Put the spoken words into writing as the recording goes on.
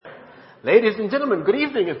Ladies and gentlemen, good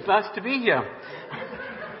evening. It's nice to be here.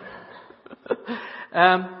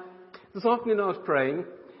 This afternoon I was praying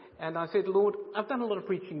and I said, Lord, I've done a lot of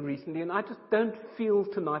preaching recently and I just don't feel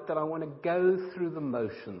tonight that I want to go through the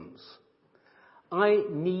motions. I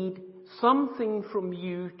need something from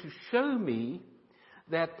you to show me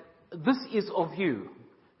that this is of you,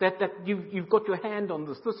 that you've got your hand on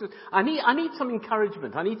this. I need some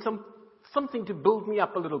encouragement. I need something to build me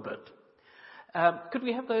up a little bit. Could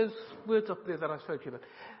we have those words up there that I spoke to you about?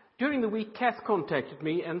 During the week, Kath contacted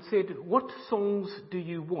me and said, what songs do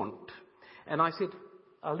you want? And I said,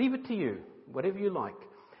 I'll leave it to you, whatever you like.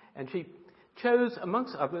 And she chose,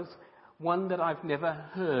 amongst others, one that I've never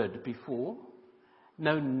heard before,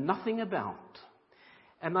 know nothing about.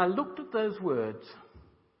 And I looked at those words,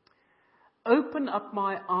 open up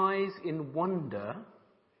my eyes in wonder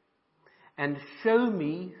and show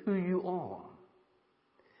me who you are.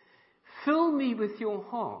 Fill me with your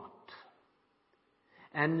heart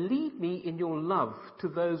and lead me in your love to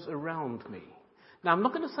those around me. Now, I'm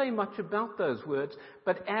not going to say much about those words,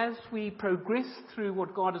 but as we progress through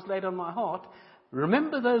what God has laid on my heart,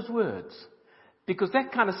 remember those words, because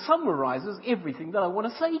that kind of summarizes everything that I want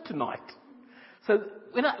to say tonight. So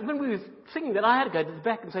when we were singing that, I had to go to the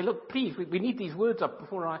back and say, look, please, we need these words up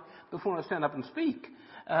before I stand up and speak.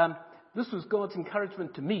 This was God's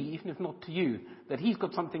encouragement to me, even if not to you, that He's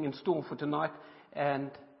got something in store for tonight,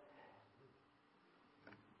 and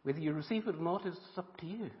whether you receive it or not is up to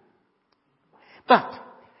you. But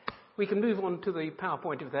we can move on to the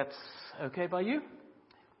PowerPoint if that's okay by you.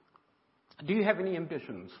 Do you have any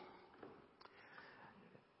ambitions?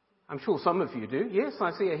 I'm sure some of you do. Yes,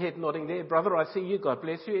 I see a head nodding there. Brother, I see you. God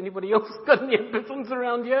bless you. Anybody else got any ambitions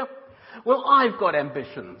around here? Well, I've got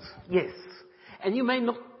ambitions. Yes. And you may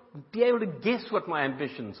not be able to guess what my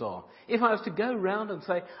ambitions are. If I was to go around and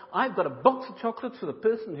say, I've got a box of chocolates for the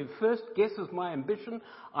person who first guesses my ambition,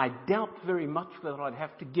 I doubt very much whether I'd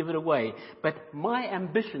have to give it away. But my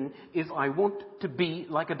ambition is I want to be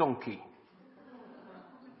like a donkey.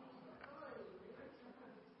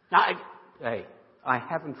 Now, I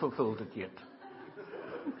haven't fulfilled it yet.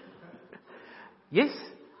 Yes,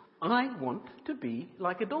 I want to be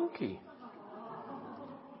like a donkey.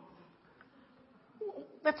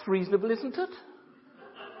 That's reasonable, isn't it?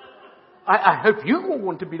 I hope you all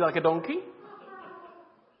want to be like a donkey.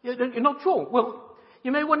 You're not sure? Well,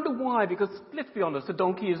 you may wonder why, because let's be honest, a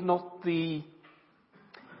donkey is not the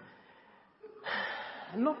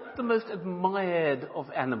most admired of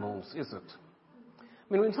animals, is it?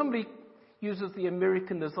 I mean, when somebody uses the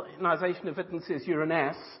Americanization of it and says you're an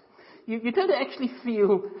ass, you don't actually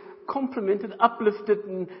feel complimented, uplifted,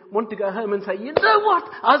 and want to go home and say, you know what,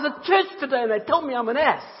 I was at church today and they told me I'm an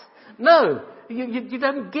ass. No, you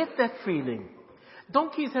don't get that feeling.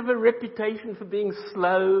 Donkeys have a reputation for being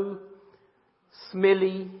slow,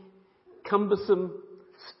 smelly, cumbersome,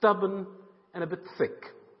 stubborn, and a bit thick.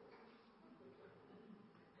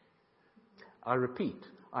 I repeat,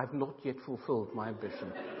 I've not yet fulfilled my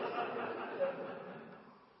ambition.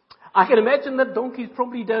 I can imagine that donkeys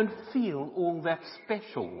probably don't feel all that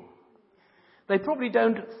special. They probably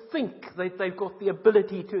don't think that they've got the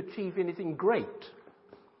ability to achieve anything great.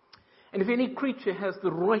 And if any creature has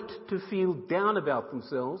the right to feel down about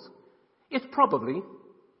themselves, it's probably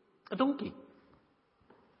a donkey.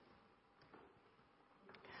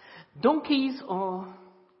 Donkeys are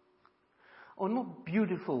not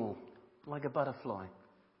beautiful like a butterfly.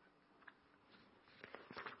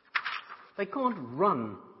 They can't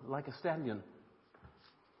run like a stallion.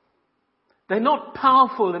 They're not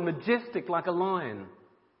powerful and majestic like a lion.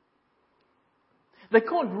 They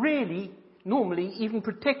can't really, normally, even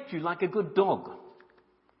protect you like a good dog.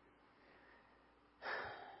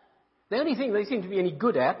 The only thing they seem to be any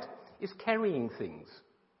good at is carrying things.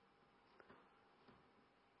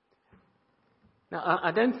 Now,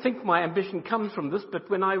 I don't think my ambition comes from this, but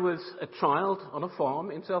when I was a child on a farm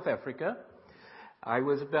in South Africa, I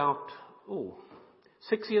was about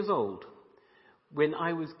 6 years old when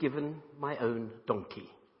I was given my own donkey.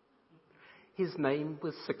 His name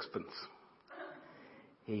was Sixpence.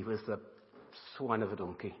 He was the swine of a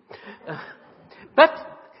donkey. But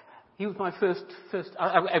he was my first.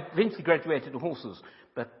 I eventually graduated to horses,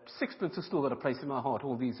 but Sixpence has still got a place in my heart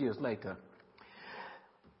all these years later.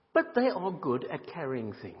 But they are good at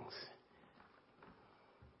carrying things.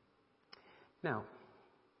 Now,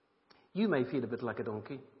 you may feel a bit like a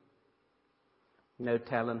donkey. No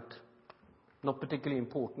talent, not particularly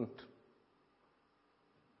important,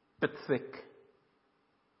 bit thick.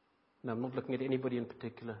 No, I'm not looking at anybody in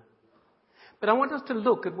particular. But I want us to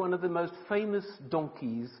look at one of the most famous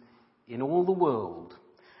donkeys in all the world.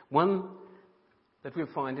 One that we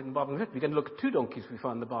find in the Bible. In fact, we're going to look at 2 donkeys we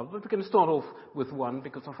find in the Bible, but we're going to start off with one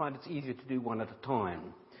because I find it's easier to do one at a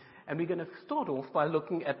time. And we're going to start off by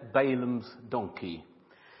looking at Balaam's donkey.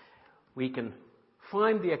 We can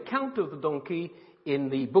find the account of the donkey in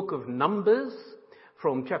the book of Numbers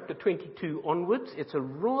from chapter 22 onwards. It's a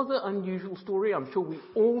rather unusual story. I'm sure we're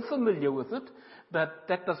all familiar with it, but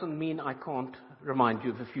that doesn't mean I can't remind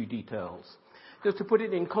you of a few details. Just to put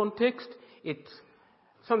it in context, it's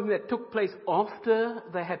something that took place after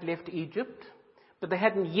they had left Egypt, but they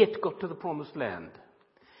hadn't yet got to the promised land.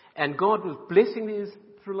 And God was blessing the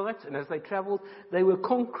Israelites, and as they traveled, they were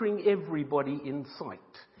conquering everybody in sight.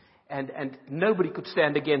 And nobody could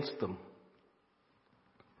stand against them.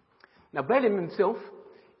 Now, Balaam himself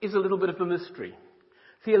is a little bit of a mystery.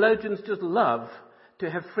 Theologians just love to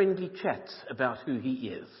have friendly chats about who he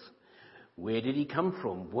is. Where did he come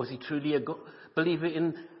from? Was he truly a believer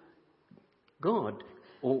in God?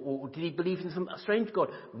 Or did he believe in some strange God?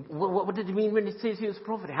 What did he mean when it says he was a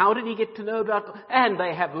prophet? How did he get to know about God? And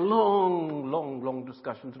they have long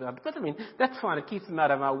discussions about it. But I mean, that's fine. It keeps them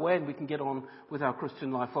out of our way and we can get on with our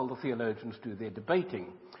Christian life while the theologians do their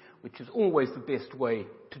debating, which is always the best way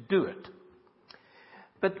to do it.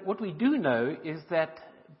 But what we do know is that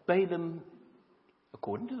Balaam,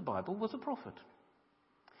 according to the Bible, was a prophet.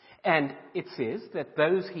 And it says that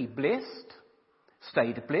those he blessed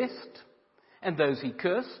stayed blessed, and those he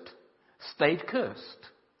cursed stayed cursed.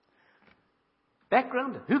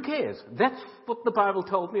 Background? Who cares? That's what the Bible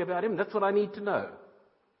told me about him. That's what I need to know.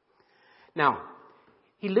 Now,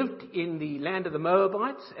 he lived in the land of the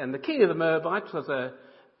Moabites, and the king of the Moabites was a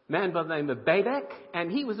man by the name of Balak,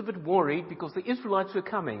 and he was a bit worried because the Israelites were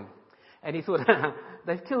coming. And he thought,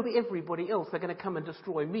 they've killed everybody else. They're going to come and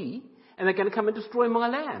destroy me, and they're going to come and destroy my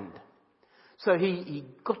land. So he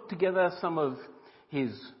got together some of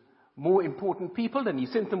his more important people, and he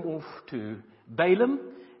sent them off to Balaam,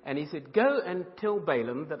 and he said, go and tell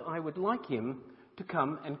Balaam that I would like him to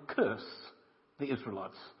come and curse the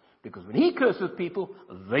Israelites. Because when he curses people,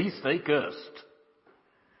 they stay cursed.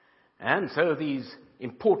 And so these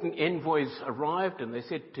important envoys arrived, and they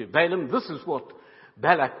said to Balaam, this is what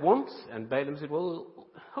Balak wants. And Balaam said, well,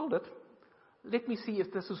 hold it. Let me see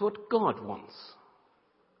if this is what God wants.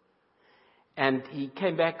 And he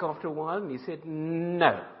came back after a while and he said,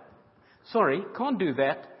 no. Sorry, can't do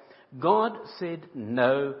that. God said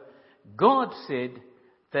no. God said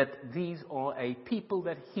that these are a people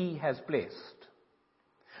that he has blessed.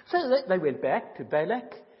 So they went back to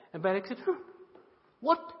Balak, and Balak said,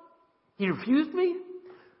 what? He refused me?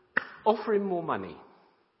 Offer him more money.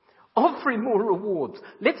 Offer him more rewards.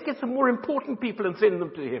 Let's get some more important people and send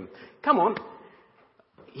them to him. Come on.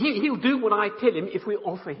 He'll do what I tell him if we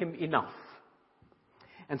offer him enough.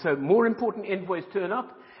 And so more important envoys turn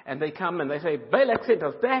up, and they come and they say, Balak sent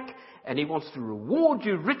us back, and he wants to reward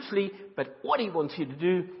you richly, but what he wants you to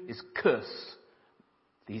do is curse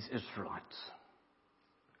these Israelites.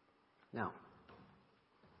 Now,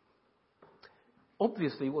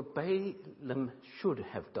 obviously what Balaam should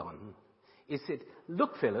have done is said,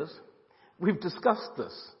 look fellas, we've discussed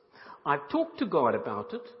this. I've talked to God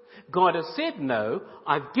about it. God has said no.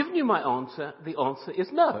 I've given you my answer. The answer is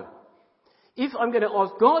no. If I'm going to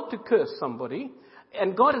ask God to curse somebody,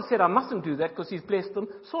 and God has said I mustn't do that because he's blessed them,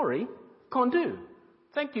 sorry, can't do.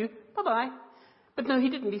 Thank you. Bye-bye. But no, he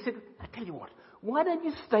didn't. He said, I tell you what, why don't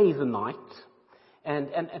you stay the night and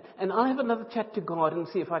I'll have another chat to God and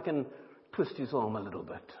see if I can twist his arm a little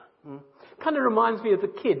bit. Kind of reminds me of the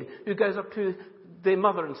kid who goes up to their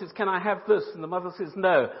mother and says, can I have this? And the mother says,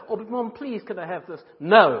 no. Oh, but Mom, please, can I have this?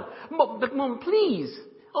 No. But Mom, please.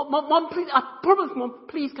 Oh, Mom, please. I promise, Mom,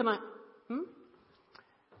 please, can I?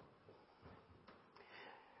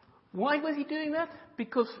 Why was he doing that?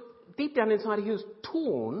 Because deep down inside he was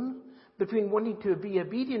torn between wanting to be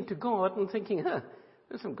obedient to God and thinking,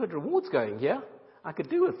 there's some good rewards going here. I could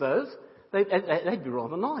do with those. They'd be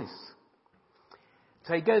rather nice.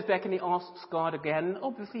 So he goes back and he asks God again.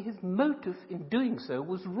 Obviously his motive in doing so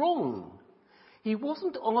was wrong. He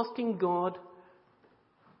wasn't asking God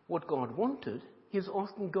what God wanted. He was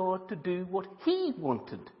asking God to do what he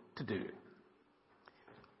wanted to do.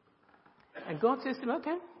 And God says to him,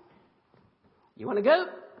 okay, you want to go?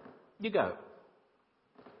 You go.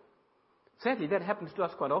 Sadly, that happens to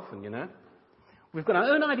us quite often, you know. We've got our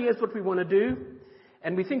own ideas what we want to do,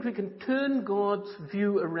 and we think we can turn God's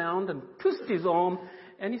view around and twist his arm,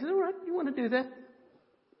 and he says, all right, you want to do that?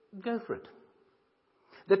 Go for it.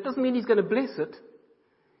 That doesn't mean he's going to bless it.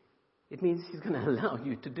 It means he's going to allow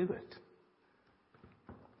you to do it.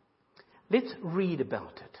 Let's read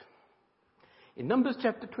about it. In Numbers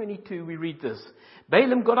chapter 22, we read this.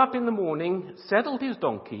 Balaam got up in the morning, saddled his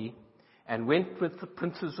donkey, and went with the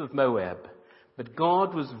princes of Moab. But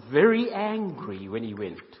God was very angry when he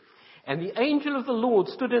went. And the angel of the Lord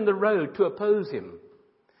stood in the road to oppose him.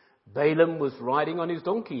 Balaam was riding on his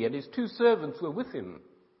donkey, and his 2 servants were with him.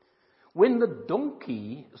 When the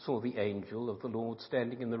donkey saw the angel of the Lord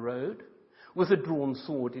standing in the road, with a drawn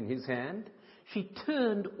sword in his hand, she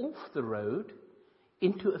turned off the road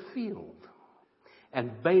into a field.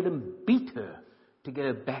 And Balaam beat her to get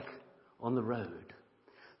her back on the road.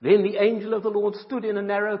 Then the angel of the Lord stood in a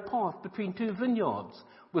narrow path between 2 vineyards,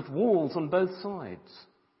 with walls on both sides.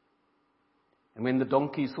 And when the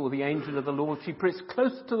donkey saw the angel of the Lord, she pressed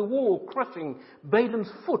close to the wall, crushing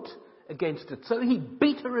Balaam's foot against it. So he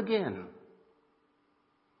beat her again.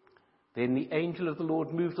 Then the angel of the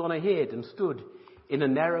Lord moved on ahead and stood in a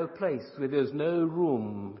narrow place where there was no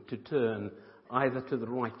room to turn either to the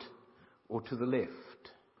right or to the left.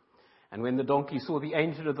 And when the donkey saw the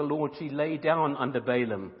angel of the Lord, she lay down under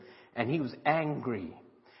Balaam, and he was angry,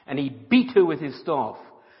 and he beat her with his staff.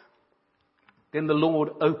 Then the Lord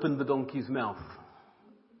opened the donkey's mouth,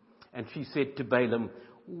 and she said to Balaam,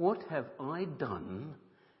 "What have I done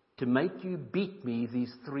to make you beat me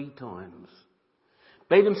these 3 times?"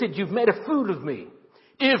 Balaam said, "You've made a fool of me.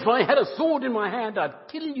 If I had a sword in my hand, I'd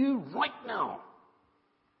kill you right now."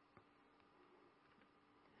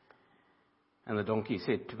 And the donkey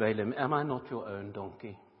said to Balaam, "Am I not your own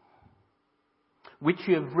donkey, which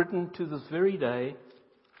you have ridden to this very day?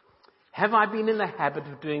 Have I been in the habit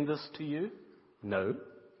of doing this to you?" "No."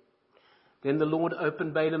 Then the Lord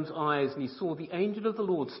opened Balaam's eyes, and he saw the angel of the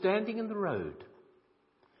Lord standing in the road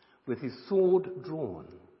with his sword drawn.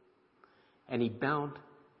 And he bowed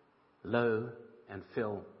low and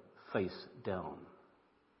fell face down.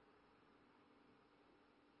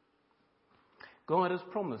 God has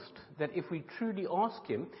promised that if we truly ask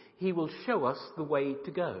him, he will show us the way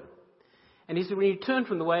to go. And he said, when you turn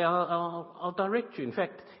from the way, I'll direct you. In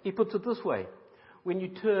fact, he puts it this way. When you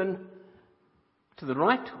turn to the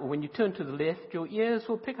right or when you turn to the left, your ears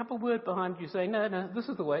will pick up a word behind you saying, no, this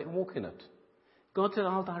is the way, walk in it. God said,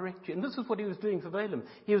 I'll direct you. And this is what he was doing for Balaam.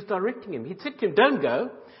 He was directing him. He'd said to him, don't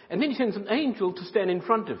go. And then he sends an angel to stand in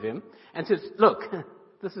front of him and says, look,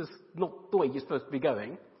 this is not the way you're supposed to be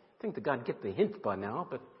going. I think the guy'd get the hint by now,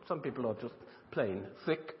 but some people are just plain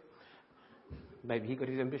thick. Maybe he got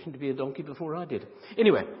his ambition to be a donkey before I did.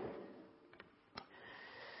 Anyway.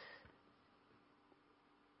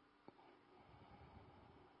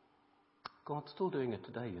 God's still doing it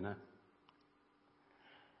today, you know.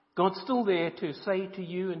 God's still there to say to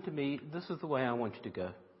you and to me, this is the way I want you to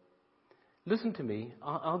go. Listen to me.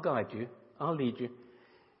 I'll guide you. I'll lead you.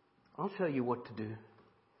 I'll show you what to do.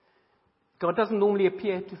 God doesn't normally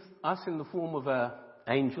appear to us in the form of an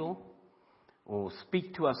angel or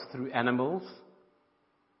speak to us through animals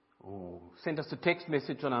or send us a text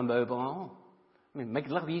message on our mobile. I mean, make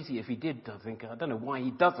it a lot easier if he did, I think. I don't know why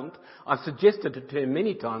he doesn't. I've suggested it to him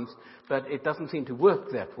many times, but it doesn't seem to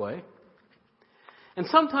work that way. And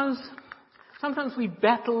sometimes we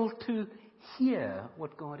battle to hear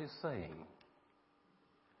what God is saying.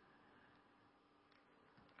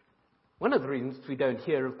 One of the reasons we don't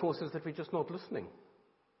hear, of course, is that we're just not listening.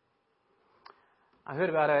 I heard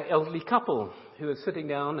about an elderly couple who was sitting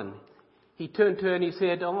down, and he turned to her and he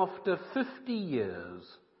said, after 50 years,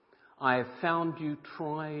 I have found you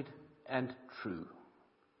tried and true.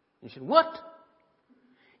 And she said, what?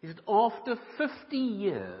 He said, after 50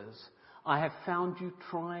 years, I have found you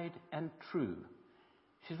tried and true.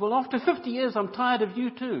 She said, well, after 50 years, I'm tired of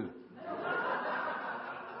you too.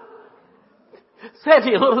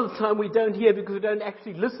 Sadly, a lot of the time we don't hear because we don't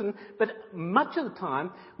actually listen, but much of the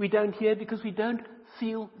time we don't hear because we don't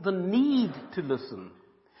feel the need to listen.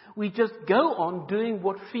 We just go on doing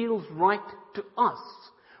what feels right to us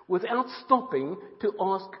without stopping to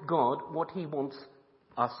ask God what he wants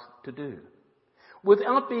us to do.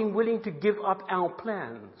 Without being willing to give up our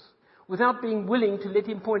plans. Without being willing to let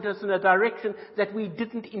him point us in a direction that we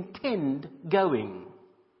didn't intend going.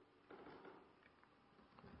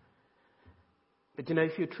 But you know,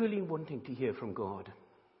 if you're truly wanting to hear from God,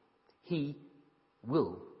 he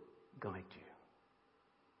will guide you.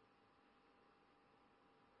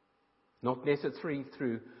 Not necessarily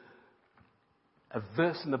through a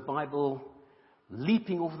verse in the Bible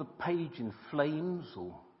leaping off the page in flames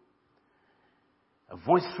or a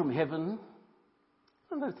voice from heaven.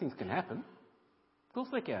 Well, those things can happen. Of course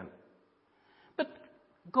they can. But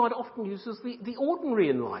God often uses the ordinary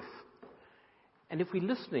in life. And if we're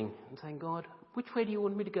listening and saying, God, which way do you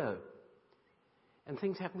want me to go? And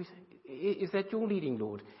things happen, we say, is that your leading,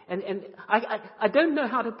 Lord? And I don't know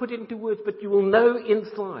how to put it into words, but you will know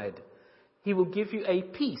inside. He will give you a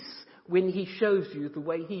peace when he shows you the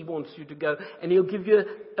way he wants you to go, and he'll give you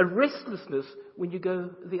a restlessness when you go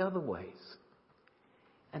the other ways.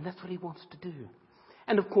 And that's what he wants to do.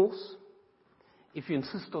 And of course, if you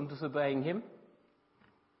insist on disobeying him,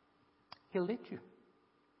 he'll let you.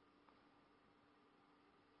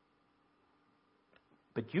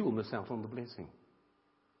 But you will miss out on the blessing.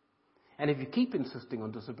 And if you keep insisting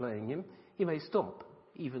on disobeying him, he may stop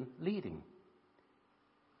even leading.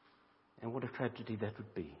 And what a tragedy that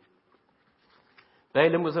would be.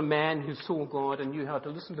 Balaam was a man who saw God and knew how to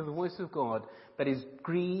listen to the voice of God, but his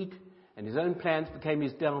greed and his own plans became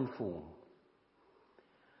his downfall.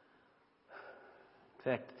 In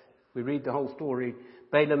fact, we read the whole story.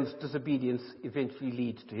 Balaam's disobedience eventually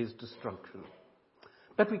leads to his destruction.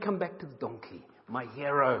 But we come back to the donkey, my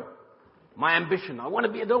hero, my ambition. I want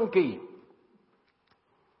to be a donkey.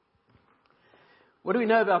 What do we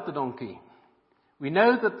know about the donkey? We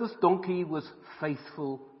know that this donkey was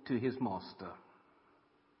faithful to his master.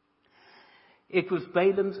 It was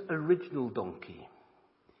Balaam's original donkey.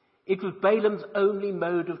 It was Balaam's only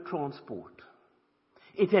mode of transport.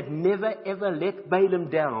 It had never ever let Balaam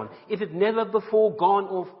down. It had never before gone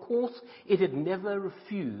off course. It had never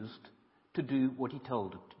refused to do what he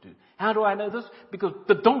told it to do. How do I know this? Because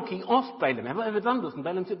the donkey asked Balaam, have I ever done this? And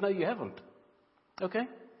Balaam said, no, you haven't. Okay?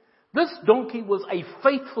 This donkey was a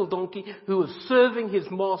faithful donkey who was serving his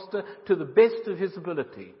master to the best of his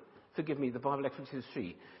ability. Forgive me, the Bible actually says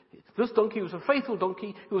she. This donkey was a faithful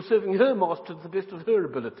donkey who was serving her master to the best of her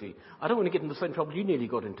ability. I don't want to get into the same trouble you nearly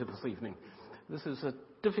got into this evening. This is a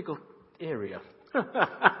difficult area.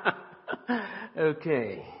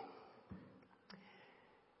 Okay.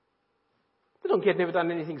 The donkey had never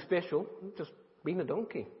done anything special. Just been a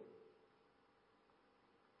donkey.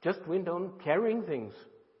 Just went on carrying things.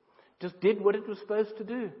 Just did what it was supposed to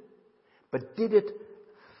do. But did it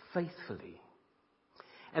faithfully.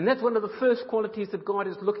 And that's one of the first qualities that God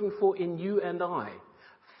is looking for in you and I.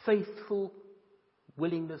 Faithful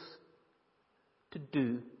willingness to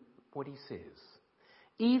do what he says.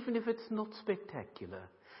 Even if it's not spectacular.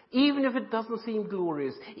 Even if it doesn't seem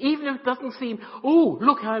glorious. Even if it doesn't seem, oh,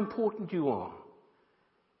 look how important you are.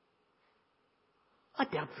 I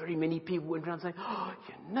doubt very many people went around saying, oh,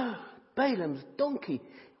 you know, Balaam's donkey.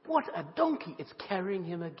 What a donkey. It's carrying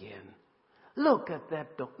him again. Look at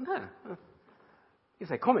that donkey. No. If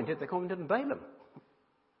they commented on Balaam.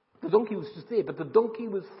 The donkey was just there, but the donkey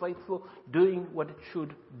was faithful, doing what it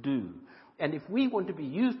should do. And if we want to be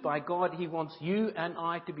used by God, he wants you and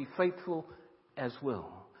I to be faithful as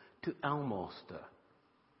well to our master.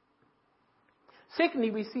 Secondly,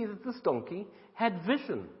 we see that this donkey had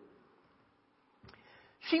vision.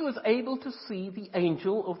 She was able to see the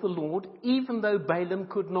angel of the Lord, even though Balaam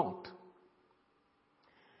could not.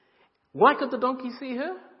 Why could the donkey see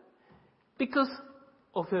her? Because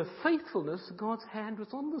of her faithfulness, God's hand was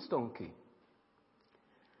on this donkey.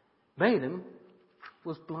 Balaam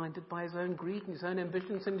was blinded by his own greed and his own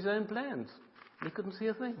ambitions and his own plans. He couldn't see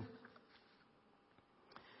a thing.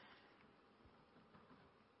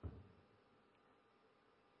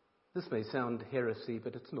 This may sound heresy,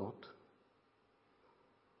 but it's not.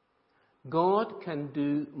 God can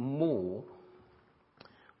do more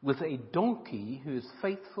with a donkey who is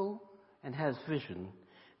faithful and has vision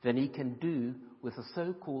than he can do with a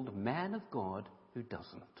so-called man of God who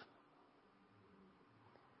doesn't.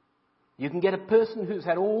 You can get a person who's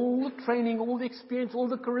had all the training, all the experience, all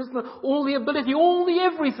the charisma, all the ability, all the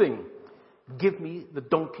everything. Give me the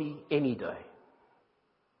donkey any day.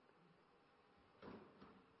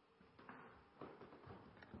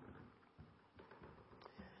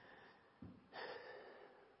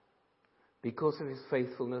 Because of his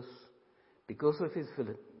faithfulness, because of his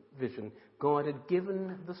vision, God had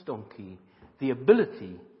given this donkey the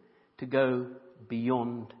ability to go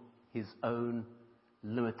beyond his own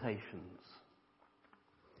limitations.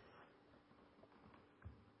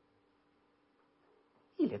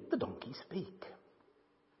 He let the donkey speak.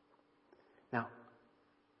 Now,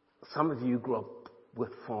 some of you grew up with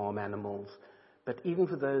farm animals, but even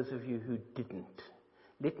for those of you who didn't,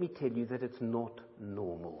 let me tell you that it's not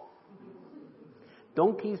normal.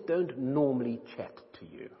 Donkeys don't normally chat to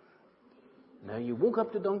you. No, you walk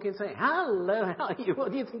up to a donkey and say, hello, how are you?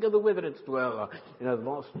 What do you think of the weather? It's, well, the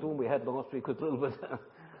last storm we had last week was a little bit,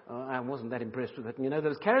 I wasn't that impressed with it. And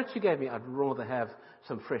those carrots you gave me, I'd rather have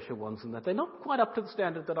some fresher ones than that. They're not quite up to the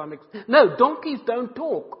standard that I'm No, donkeys don't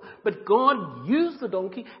talk. But God used the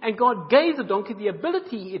donkey, and God gave the donkey the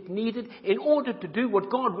ability it needed in order to do what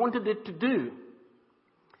God wanted it to do.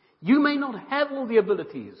 You may not have all the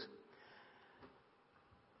abilities.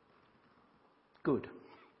 Good.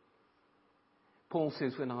 Paul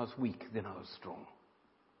says, when I was weak, then I was strong.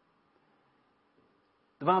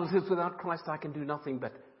 The Bible says, without Christ I can do nothing,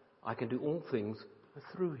 but I can do all things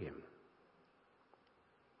through him.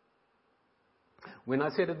 When I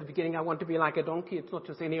said at the beginning I want to be like a donkey, it's not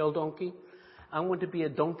just any old donkey. I want to be a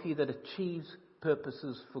donkey that achieves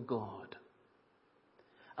purposes for God.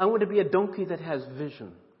 I want to be a donkey that has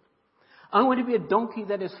vision. I want to be a donkey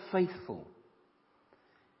that is faithful.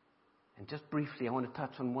 And just briefly, I want to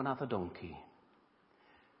touch on one other donkey.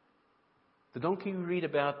 The donkey we read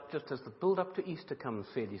about just as the build-up to Easter comes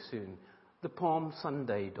fairly soon. The Palm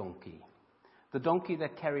Sunday donkey. The donkey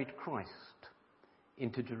that carried Christ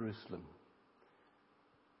into Jerusalem.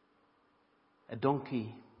 A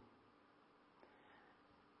donkey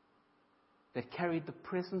that carried the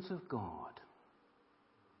presence of God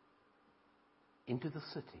into the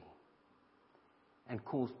city and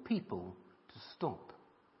caused people to stop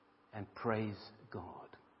and praise God.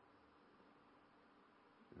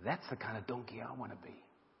 That's the kind of donkey I want to be.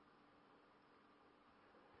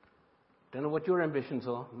 Don't know what your ambitions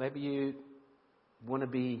are. Maybe you want to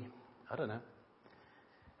be, I don't know,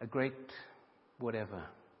 a great whatever.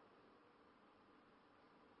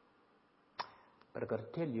 But I've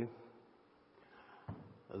got to tell you,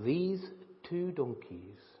 these two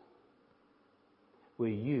donkeys were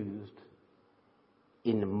used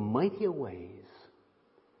in mightier ways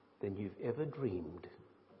than you've ever dreamed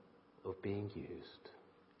of being used.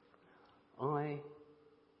 I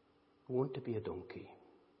want to be a donkey.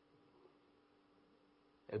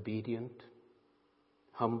 Obedient,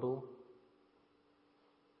 humble,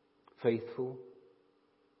 faithful.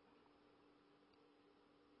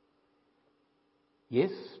 Yes,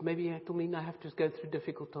 maybe it'll mean I have to go through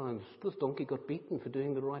difficult times. This donkey got beaten for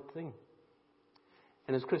doing the right thing.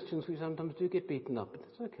 And as Christians, we sometimes do get beaten up, but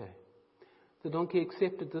that's okay. The donkey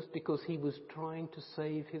accepted this because he was trying to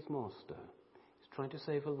save his master. He's trying to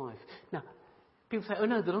save a life. Now, people say, oh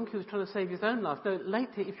no, the donkey was trying to save his own life. No,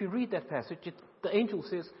 later, if you read that passage, the angel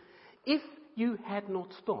says, if you had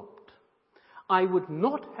not stopped, I would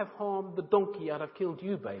not have harmed the donkey. I'd have killed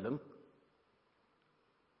you, Balaam.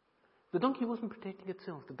 The donkey wasn't protecting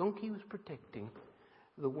itself. The donkey was protecting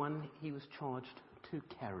the one he was charged to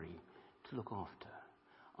carry, to look after.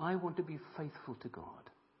 I want to be faithful to God.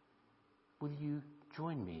 Will you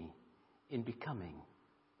join me in becoming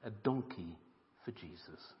a donkey for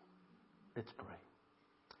Jesus? Let's pray.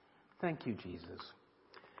 Thank you, Jesus.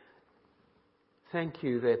 Thank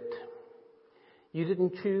you that you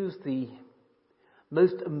didn't choose the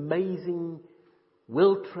most amazing,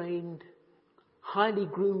 well-trained, highly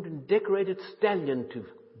groomed and decorated stallion to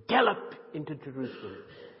gallop into Jerusalem.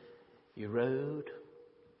 You rode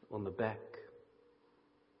on the back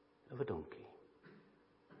of a donkey.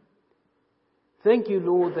 Thank you,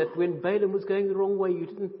 Lord, that when Balaam was going the wrong way, you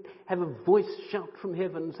didn't have a voice shout from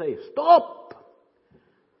heaven and say, stop!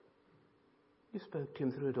 You spoke to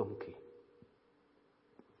him through a donkey.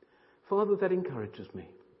 Father, that encourages me.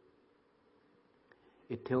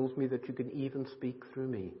 It tells me that you can even speak through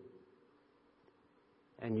me.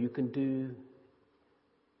 And you can do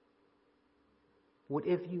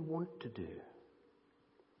whatever you want to do.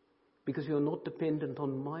 Because you're not dependent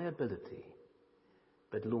on my ability.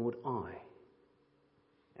 But Lord, I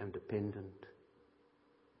am dependent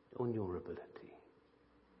on your ability.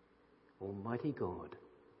 Almighty God,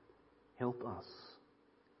 help us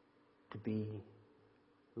to be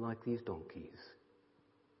like these donkeys,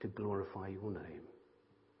 to glorify your name.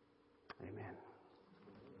 Amen.